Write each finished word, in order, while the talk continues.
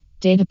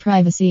Data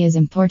privacy is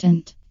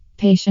important.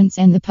 Patients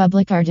and the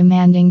public are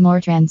demanding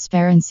more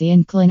transparency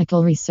in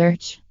clinical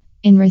research.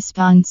 In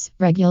response,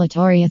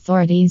 regulatory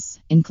authorities,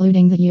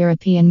 including the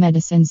European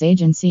Medicines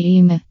Agency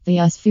 (EMA), the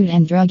US Food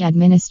and Drug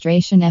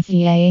Administration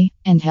 (FDA),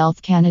 and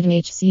Health Canada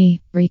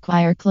 (HC),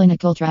 require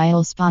clinical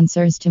trial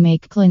sponsors to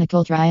make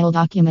clinical trial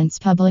documents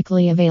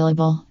publicly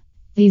available.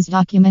 These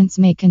documents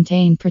may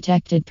contain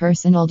protected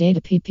personal data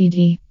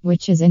 (PPD),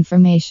 which is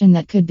information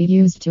that could be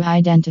used to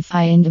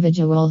identify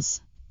individuals.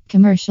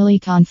 Commercially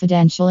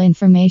confidential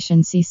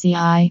information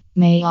 (CCI)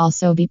 may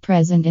also be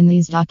present in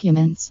these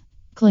documents.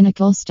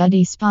 Clinical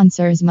study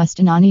sponsors must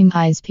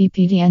anonymize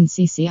PPD and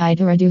CCI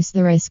to reduce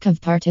the risk of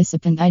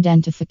participant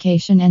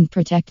identification and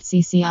protect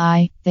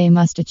CCI. They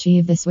must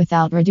achieve this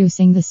without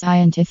reducing the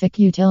scientific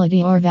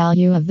utility or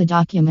value of the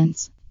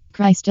documents.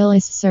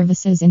 Crystallis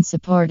services in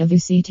support of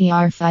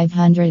UCTR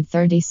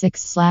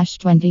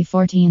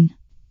 536/2014.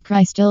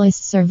 Crystallis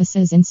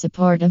services in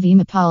support of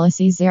EMA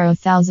Policy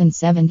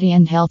 0070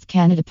 and Health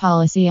Canada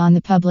Policy on the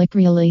Public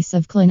Release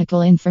of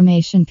Clinical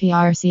Information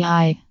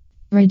 (PRCI).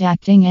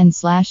 Redacting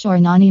and/or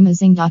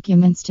anonymizing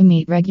documents to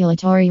meet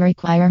regulatory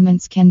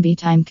requirements can be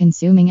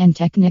time-consuming and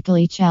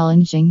technically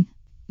challenging.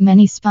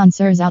 Many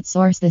sponsors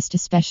outsource this to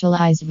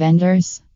specialized vendors.